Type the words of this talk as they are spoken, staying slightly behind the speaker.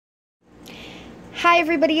Hi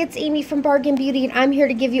everybody, it's Amy from Bargain Beauty and I'm here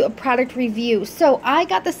to give you a product review. So I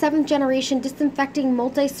got the 7th generation disinfecting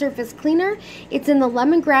multi-surface cleaner. It's in the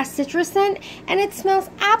lemongrass citrus scent and it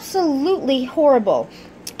smells absolutely horrible.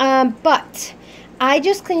 But I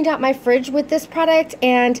just cleaned out my fridge with this product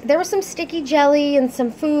and there was some sticky jelly and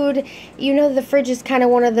some food. You know the fridge is kind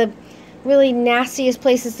of one of the really nastiest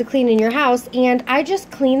places to clean in your house, and I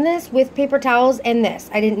just cleaned this with paper towels and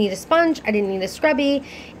this. I didn't need a sponge, I didn't need a scrubby.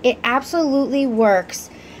 It absolutely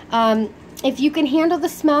works. If you can handle the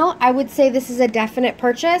smell, I would say this is a definite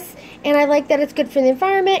purchase, and I like that it's good for the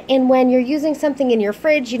environment, and when you're using something in your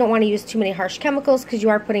fridge, you don't want to use too many harsh chemicals because you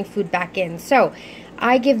are putting food back in. So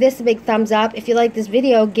I give this a big thumbs up. If you like this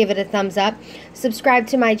video, give it a thumbs up. Subscribe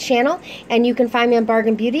to my channel, and you can find me on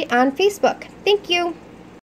Bargain Beauty on Facebook. Thank you.